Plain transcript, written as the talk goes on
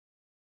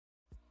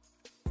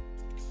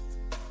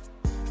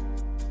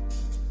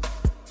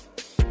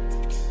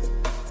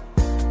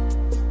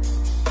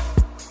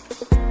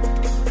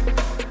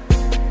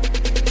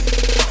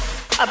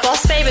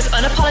babe is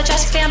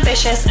unapologetically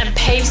ambitious and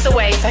paves the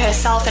way for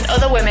herself and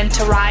other women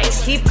to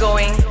rise. Keep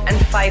going and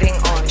fighting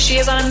on. She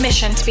is on a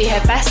mission to be her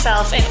best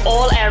self in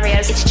all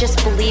areas. It's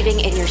just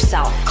believing in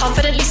yourself.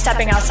 Confidently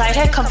stepping outside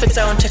her comfort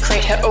zone to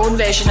create her own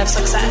version of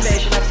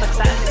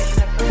success.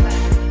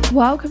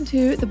 Welcome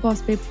to the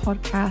Boss Babe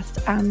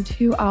podcast and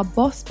to our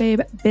Boss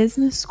Babe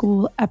Business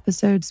School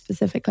episode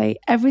specifically.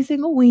 Every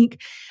single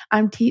week,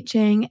 I'm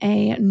teaching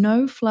a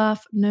no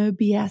fluff, no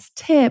BS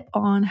tip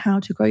on how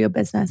to grow your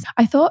business.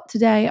 I thought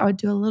today I would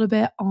do a little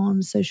bit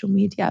on social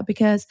media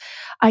because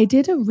I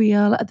did a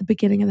reel at the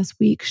beginning of this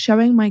week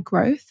showing my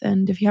growth.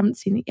 And if you haven't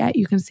seen it yet,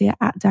 you can see it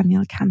at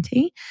Danielle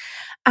Canty.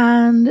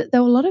 And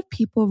there were a lot of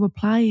people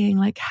replying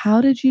like,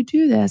 how did you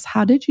do this?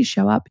 How did you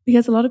show up?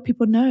 Because a lot of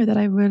people know that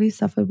I really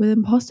suffered with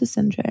imposter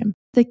syndrome.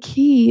 The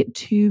key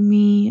to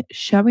me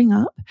showing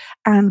up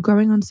and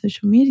growing on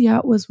social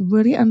media was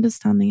really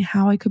understanding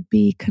how I could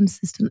be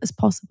consistent as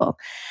possible.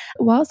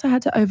 Whilst I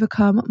had to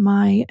overcome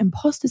my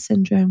imposter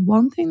syndrome,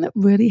 one thing that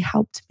really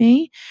helped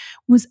me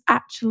was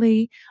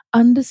actually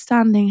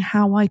understanding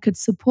how I could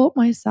support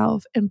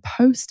myself in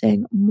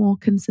posting more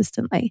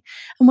consistently.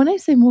 And when I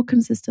say more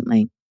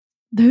consistently,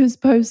 those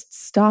posts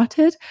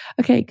started,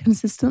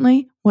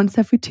 consistently once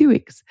every 2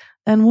 weeks,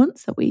 then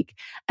once a week.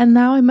 And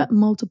now I'm at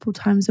multiple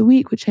times a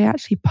week, which I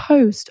actually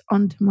post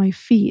onto my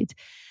feed.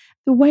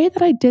 The way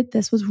that I did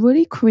this was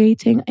really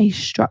creating a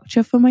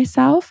structure for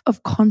myself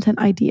of content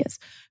ideas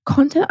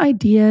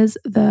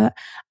that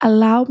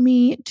allowed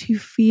me to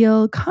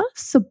feel kind of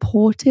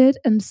supported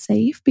and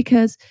safe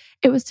because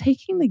it was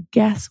taking the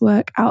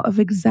guesswork out of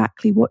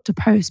exactly what to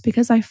post.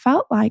 Because I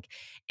felt like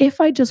if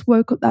I just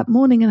woke up that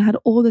morning and had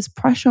all this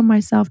pressure on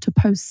myself to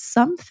post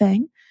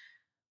something,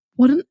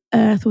 what on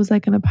earth was I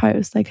going to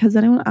post? Like, has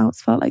anyone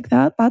else felt like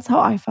that? That's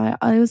how I felt.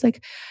 I was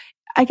like,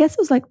 I guess it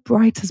was like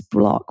writer's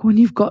block. When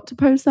you've got to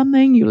post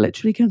something, you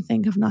literally can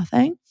think of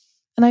nothing.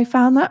 And I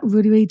found that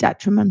really, really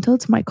detrimental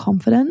to my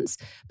confidence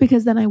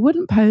because then I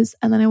wouldn't post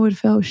and then I would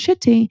feel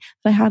shitty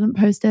that I hadn't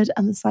posted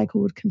and the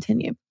cycle would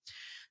continue.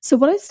 So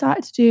what I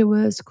started to do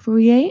was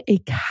create a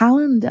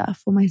calendar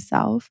for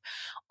myself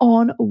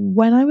on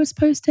when I was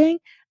posting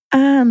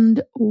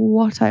and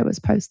what I was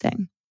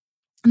posting.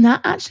 And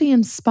that actually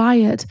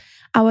inspired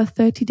our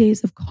 30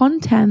 days of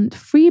content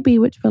freebie,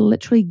 which we're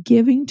literally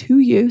giving to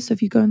you. So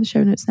if you go in the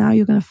show notes now,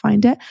 you're going to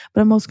find it.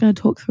 But I'm also going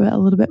to talk through it a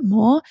little bit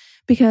more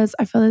because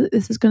I feel that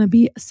this is going to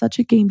be such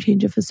a game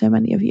changer for so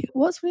many of you.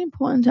 What's really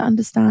important to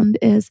understand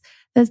is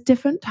there's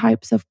different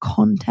types of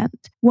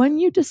content. When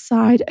you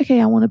decide,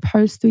 I want to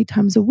post 3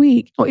 times a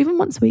week or even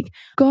once a week,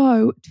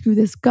 go to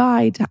this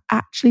guide to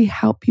actually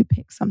help you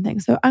pick something.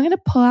 So I'm going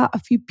to pull out a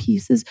few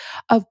pieces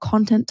of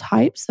content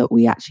types that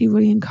we actually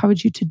really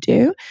encourage you to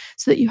do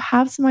so that you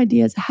have some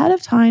ideas ahead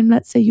of time.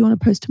 Let's say you want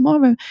to post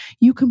tomorrow,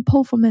 you can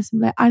pull from this and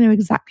be like, I know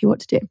exactly what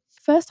to do.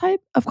 First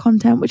type of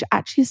content, which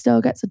actually still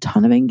gets a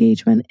ton of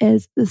engagement,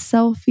 is the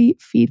selfie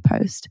feed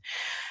post.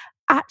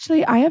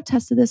 Actually, I have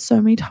tested this so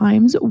many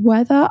times,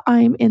 whether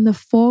I'm in the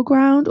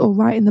foreground or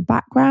right in the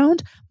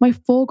background, my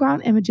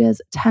foreground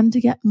images tend to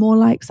get more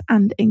likes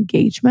and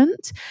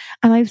engagement.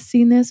 And I've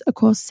seen this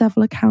across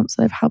several accounts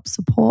that I've helped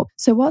support.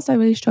 So whilst I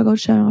really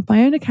struggled showing off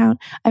my own account,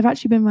 I've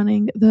actually been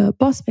running the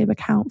Boss Babe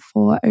account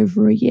for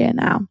over a year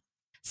now.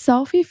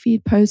 Selfie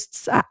feed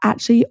posts are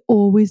actually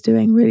always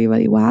doing really,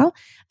 really well.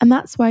 And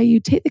that's why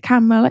you take the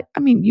camera,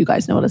 you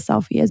guys know what a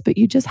selfie is, but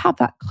you just have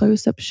that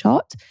close-up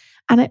shot.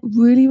 And it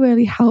really,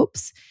 really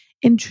helps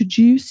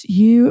introduce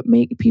you,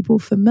 make people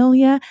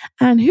familiar.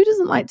 And who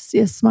doesn't like to see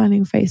a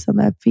smiling face on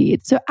their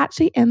feed? So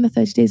actually in the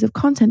 30 days of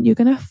content, you're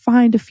going to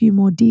find a few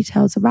more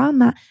details around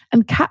that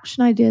and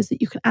caption ideas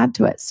that you can add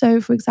to it.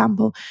 So for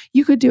example,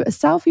 you could do a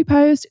selfie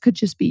post. It could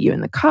just be you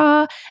in the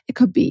car. It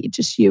could be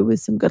just you with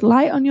some good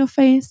light on your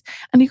face.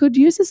 And you could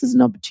use this as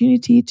an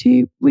opportunity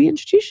to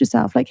reintroduce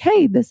yourself. Like,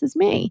 hey, this is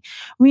me.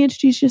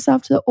 Reintroduce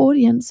yourself to the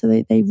audience so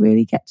that they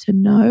really get to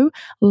know,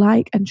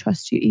 like, and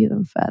trust you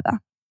even further.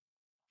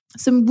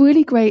 Some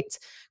really great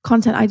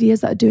content ideas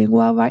that are doing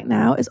well right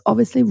now is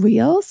obviously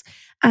reels.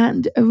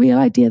 And a real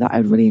idea that I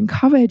would really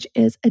encourage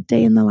is a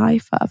day in the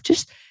life of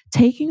just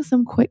taking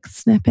some quick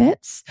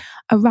snippets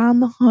around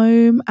the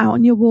home, out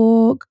on your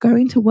walk,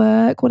 going to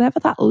work, whatever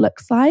that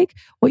looks like,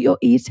 what you're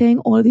eating,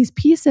 all of these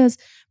pieces,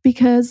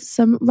 because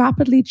some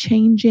rapidly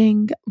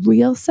changing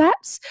reel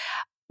sets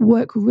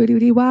work really,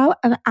 really well.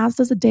 And as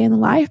does a day in the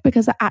life,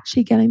 because they're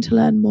actually getting to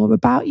learn more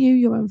about you,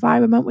 your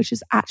environment, which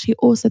is actually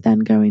also then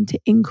going to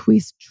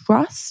increase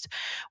trust,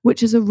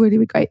 which is a really,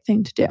 really great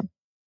thing to do.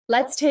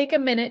 Let's take a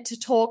minute to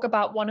talk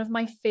about one of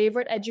my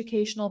favorite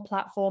educational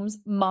platforms,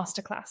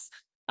 Masterclass.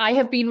 I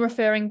have been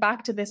referring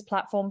back to this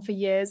platform for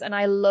years, and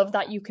I love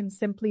that you can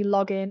simply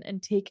log in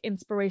and take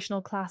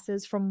inspirational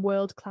classes from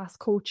world-class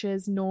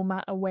coaches no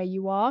matter where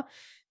you are.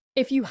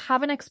 If you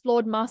haven't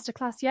explored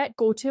Masterclass yet,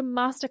 go to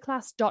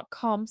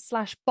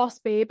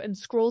masterclass.com/bossbabe and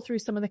scroll through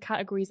some of the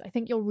categories. I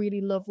think you'll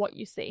really love what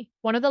you see.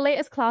 One of the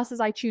latest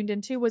classes I tuned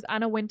into was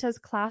Anna Wintour's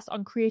class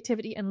on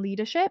creativity and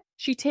leadership.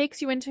 She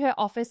takes you into her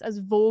office as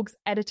Vogue's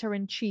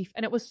editor-in-chief,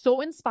 and it was so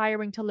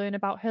inspiring to learn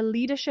about her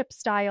leadership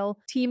style,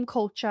 team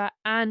culture,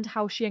 and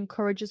how she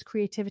encourages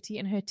creativity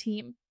in her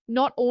team.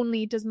 Not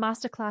only does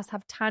Masterclass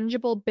have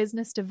tangible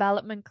business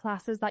development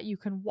classes that you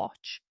can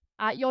watch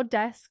at your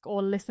desk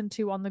or listen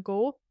to on the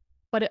go,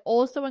 but it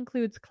also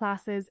includes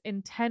classes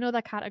in 10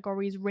 other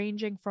categories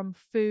ranging from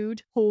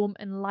food, home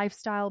and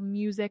lifestyle,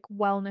 music,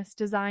 wellness,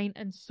 design,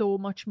 and so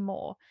much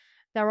more.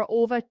 There are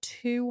over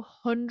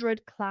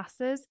 200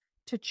 classes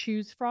to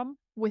choose from,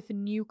 with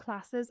new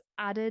classes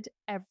added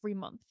every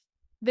month.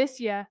 This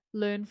year,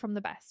 learn from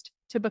the best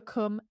to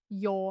become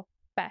your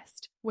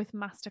best with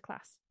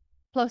Masterclass.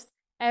 Plus,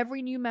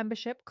 every new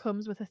membership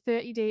comes with a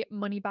 30-day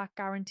money-back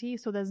guarantee,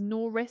 so there's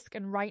no risk.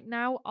 And right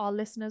now, our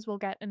listeners will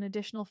get an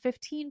additional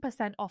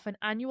 15% off an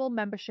annual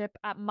membership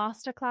at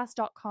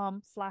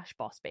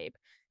masterclass.com/bossbabe.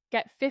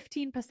 Get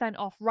 15%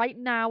 off right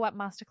now at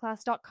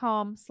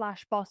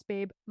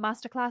masterclass.com/bossbabe,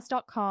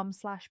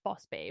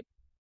 masterclass.com/bossbabe.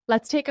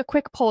 Let's take a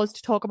quick pause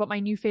to talk about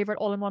my new favorite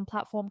all-in-one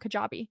platform,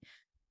 Kajabi.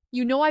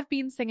 You know I've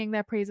been singing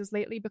their praises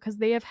lately because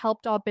they have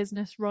helped our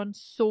business run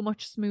so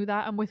much smoother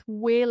and with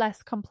way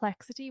less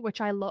complexity, which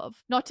I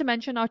love. Not to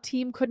mention our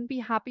team couldn't be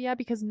happier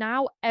because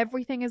now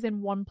everything is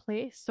in one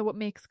place, so it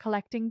makes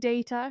collecting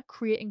data,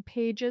 creating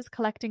pages,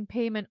 collecting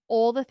payment,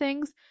 all the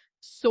things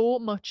so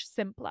much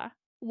simpler.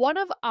 One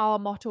of our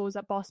mottos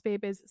at Boss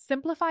Babe is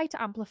simplify to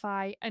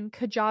amplify, and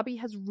Kajabi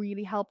has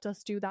really helped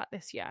us do that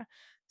this year.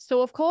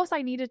 So of course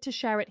I needed to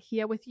share it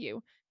here with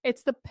you.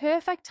 It's the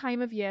perfect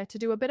time of year to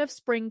do a bit of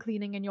spring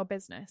cleaning in your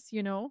business,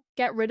 you know?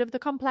 Get rid of the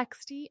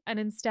complexity and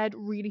instead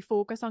really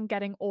focus on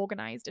getting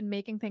organized and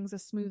making things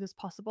as smooth as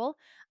possible.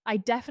 I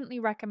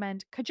definitely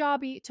recommend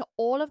Kajabi to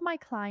all of my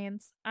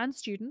clients and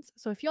students.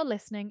 So if you're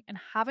listening and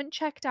haven't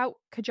checked out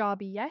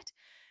Kajabi yet,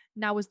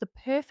 now is the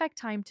perfect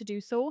time to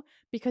do so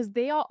because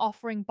they are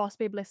offering Boss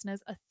Babe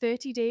listeners a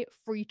 30-day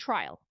free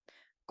trial.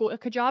 Go to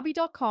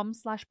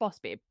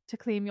kajabi.com/bossbabe to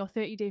claim your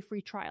 30-day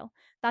free trial.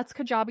 That's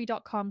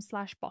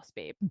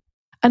kajabi.com/bossbabe.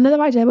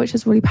 Another idea which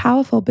is really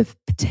powerful, but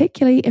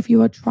particularly if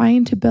you are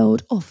trying to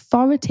build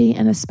authority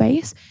in a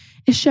space,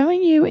 is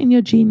showing you in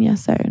your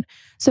genius zone.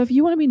 So if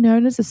you want to be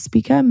known as a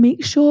speaker,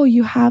 make sure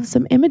you have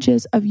some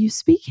images of you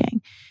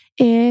speaking.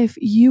 If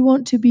you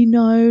want to be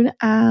known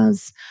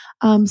as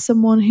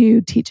someone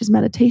who teaches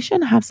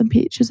meditation, have some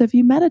pictures of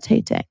you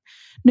meditating.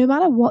 No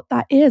matter what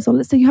that is, or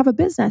let's say you have a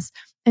business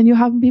and you're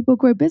having people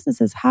grow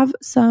businesses, have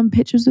some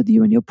pictures with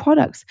you and your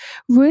products.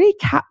 Really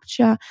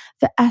capture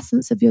the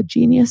essence of your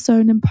genius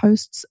zone in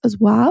posts as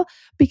well,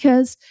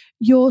 because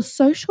your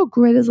social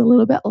grid is a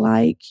little bit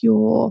like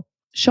your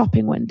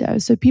shopping window.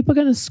 So people are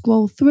going to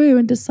scroll through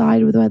and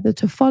decide whether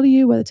to follow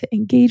you, whether to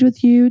engage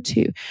with you,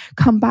 to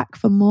come back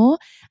for more.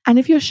 And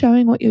if you're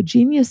showing what your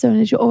genius zone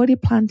is, you're already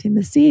planting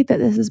the seed that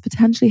this is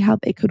potentially how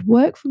they could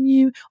work from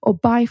you or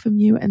buy from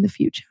you in the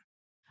future.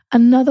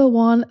 Another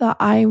one that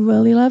I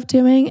really love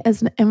doing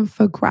is an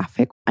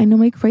infographic. I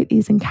normally create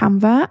these in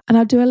Canva, and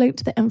I'll do a link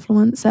to the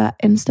influencer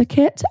Insta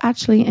Kit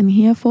actually in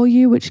here for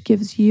you, which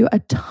gives you a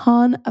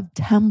ton of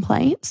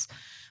templates.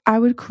 I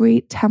would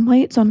create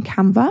templates on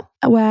Canva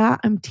where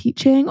I'm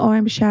teaching or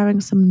I'm sharing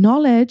some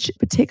knowledge,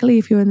 particularly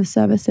if you're in the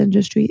service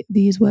industry.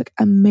 These work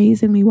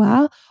amazingly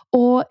well.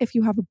 Or if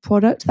you have a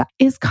product that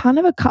is kind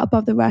of a cut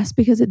above the rest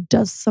because it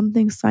does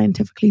something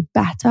scientifically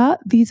better,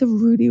 these are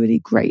really, really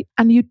great.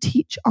 And you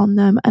teach on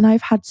them. And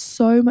I've had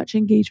so much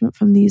engagement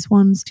from these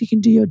ones. You can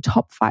do your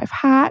top 5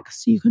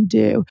 hacks. You can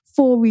do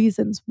 4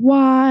 reasons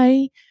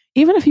why.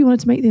 Even if you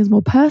wanted to make things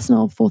more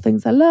personal, 4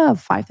 things I love,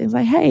 5 things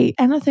I hate,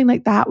 anything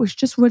like that, which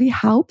just really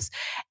helps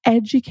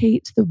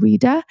educate the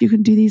reader. You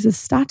can do these as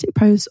static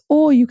posts,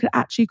 or you could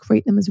actually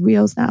create them as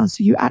reels now.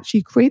 So you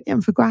actually create the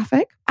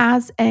infographic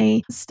as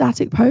a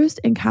static post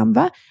in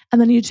Canva,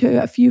 and then you do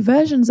a few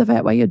versions of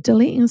it where you're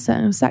deleting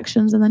certain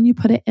sections, and then you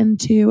put it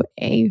into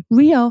a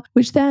reel,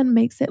 which then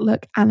makes it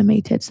look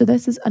animated. So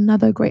this is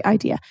another great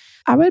idea.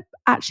 I would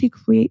actually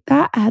create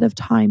that ahead of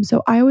time.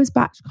 So I always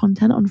batch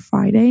content on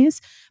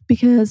Fridays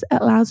because it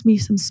allows me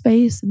some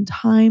space and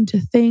time to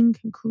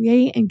think and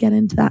create and get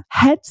into that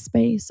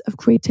headspace of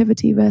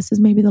creativity versus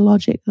maybe the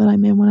logic that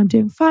I'm in when I'm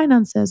doing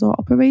finances or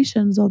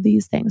operations or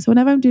these things. So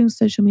whenever I'm doing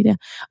social media,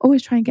 I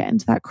always try and get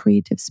into that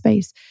creative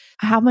space.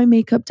 I have my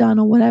makeup done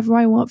or whatever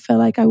I feel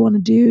like I want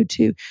to do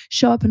to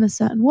show up in a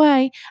certain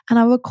way. And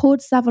I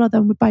record several of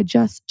them by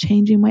just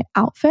changing my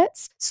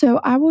outfits. So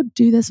I will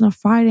do this on a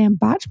Friday and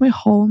batch my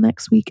whole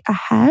next week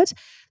ahead.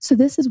 So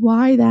this is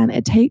why then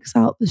it takes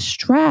out the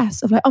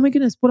stress of like, oh my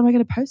goodness, what am I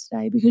going to post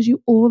today? Because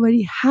you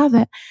already have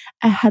it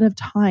ahead of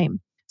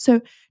time. So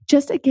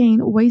just again,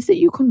 ways that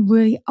you can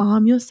really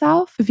arm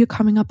yourself if you're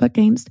coming up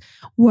against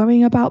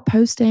worrying about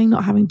posting,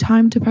 not having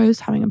time to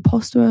post, having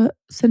imposter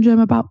syndrome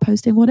about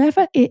posting,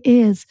 whatever it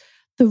is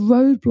the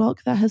roadblock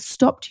that has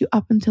stopped you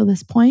up until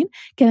this point,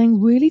 getting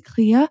really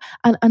clear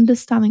and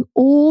understanding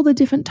all the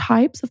different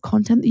types of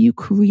content that you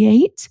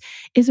create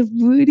is a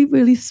really,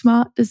 really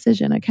smart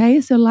decision.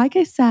 Okay. So like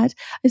I said,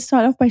 I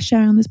start off by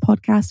sharing on this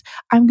podcast.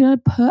 I'm going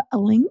to put a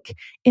link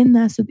in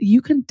there so that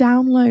you can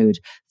download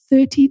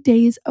 30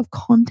 days of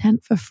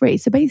content for free.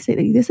 So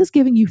basically, this is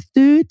giving you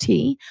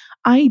 30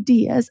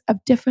 ideas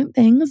of different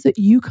things that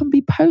you can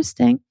be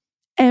posting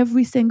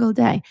every single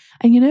day.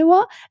 And you know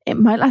what? It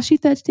might last you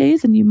 30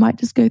 days and you might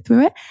just go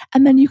through it.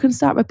 And then you can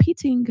start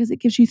repeating because it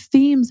gives you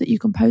themes that you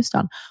can post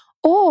on.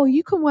 Or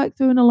you can work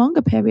through in a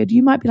longer period.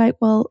 You might be like,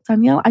 well,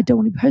 Danielle, I don't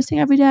want to be posting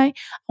every day.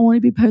 I want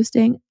to be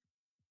posting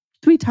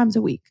 3 times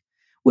a week,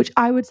 which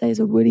I would say is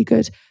a really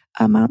good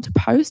amount to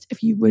post.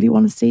 If you really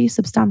want to see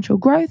substantial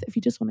growth, if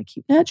you just want to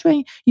keep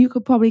nurturing, you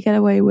could probably get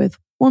away with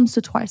 1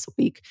 to 2 a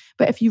week.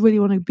 But if you really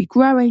want to be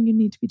growing, you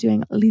need to be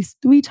doing at least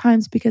 3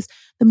 times, because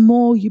the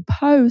more you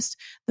post,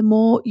 the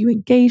more you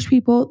engage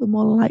people, the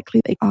more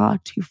likely they are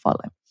to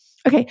follow.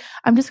 Okay,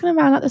 I'm just going to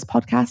round out this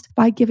podcast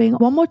by giving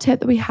one more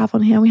tip that we have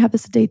on here. We have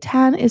this at day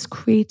 10 is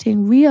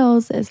creating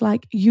reels. It's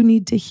like, you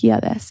need to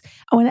hear this.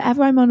 And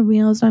whenever I'm on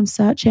reels, I'm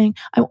searching,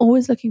 I'm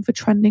always looking for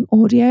trending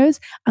audios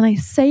and I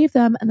save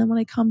them. And then when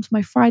I come to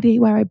my Friday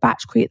where I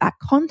batch create that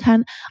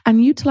content, I'm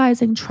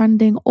utilizing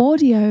trending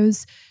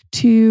audios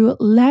to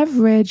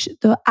leverage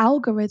the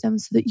algorithm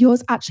so that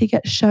yours actually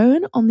gets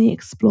shown on the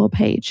explore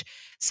page.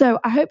 So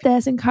I hope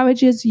this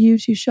encourages you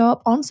to show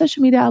up on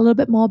social media a little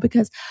bit more,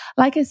 because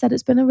like I said,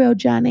 it's been a real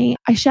journey.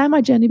 I share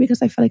my journey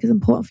because I feel like it's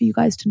important for you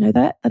guys to know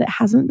that it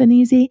hasn't been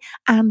easy,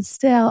 and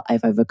still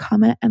I've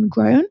overcome it and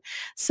grown.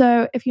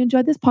 So if you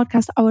enjoyed this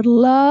podcast, I would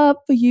love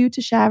for you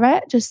to share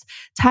it. Just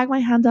tag my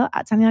handle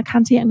at Danielle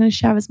Canty. I'm going to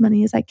share as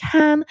many as I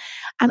can.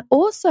 And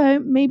also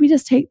maybe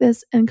just take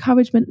this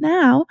encouragement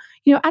now.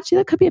 Actually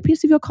that could be a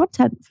piece of your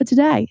content for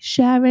today,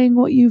 sharing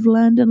what you've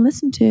learned and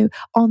listened to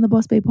on the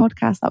Boss Babe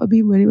podcast. That would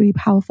be really, really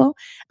powerful.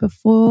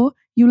 Before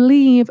you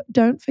leave,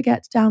 don't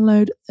forget to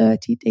download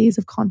 30 days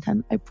of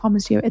content. I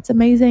promise you, it's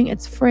amazing.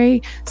 It's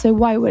free. So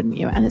why wouldn't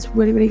you? And it's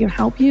really, really going to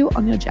help you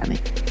on your journey.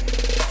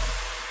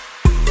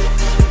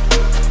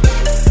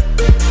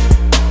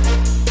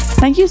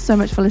 Thank you so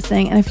much for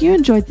listening. And if you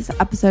enjoyed this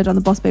episode on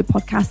the Boss Babe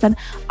podcast, then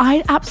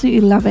I'd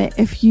absolutely love it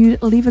if you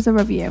leave us a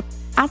review.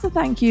 As a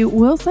thank you,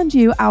 we'll send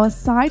you our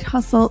Side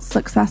Hustle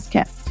Success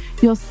Kit,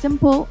 your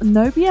simple,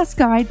 no BS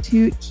guide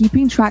to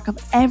keeping track of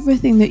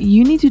everything that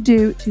you need to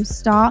do to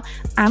start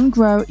and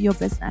grow your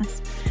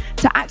business.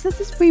 To access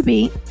this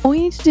freebie, all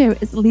you need to do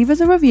is leave us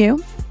a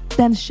review,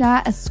 then share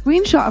a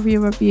screenshot of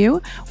your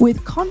review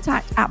with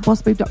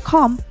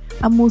contact@bossbabe.com,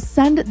 and we'll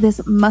send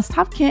this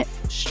must-have kit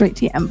straight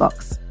to your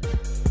inbox.